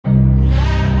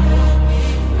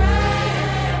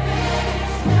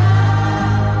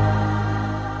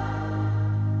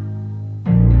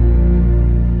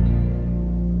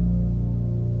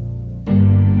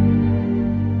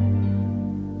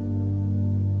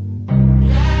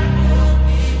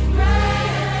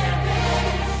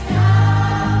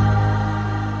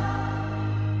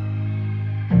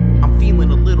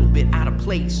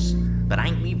place, but I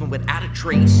ain't leaving without a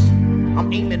trace.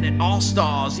 I'm aiming at all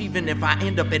stars, even if I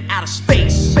end up in outer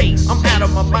space. I'm out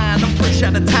of my mind, I'm fresh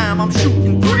out of time, I'm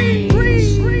shooting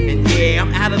threes. And yeah,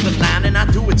 I'm out of the line and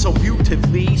I do it so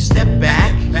beautifully. Step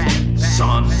back,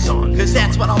 son, cause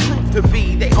that's what I'll prove to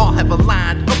be. They all have a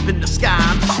line up in the sky,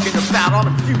 I'm talking about all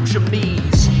them future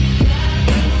me's.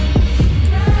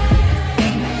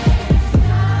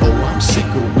 Oh, I'm sick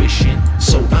of wishing,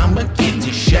 so I'ma get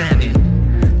to shining.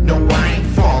 No, I ain't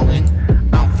falling,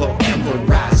 I'm forever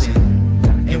rising.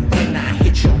 And when I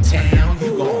hit your town,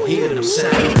 you gon' hear them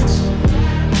sound.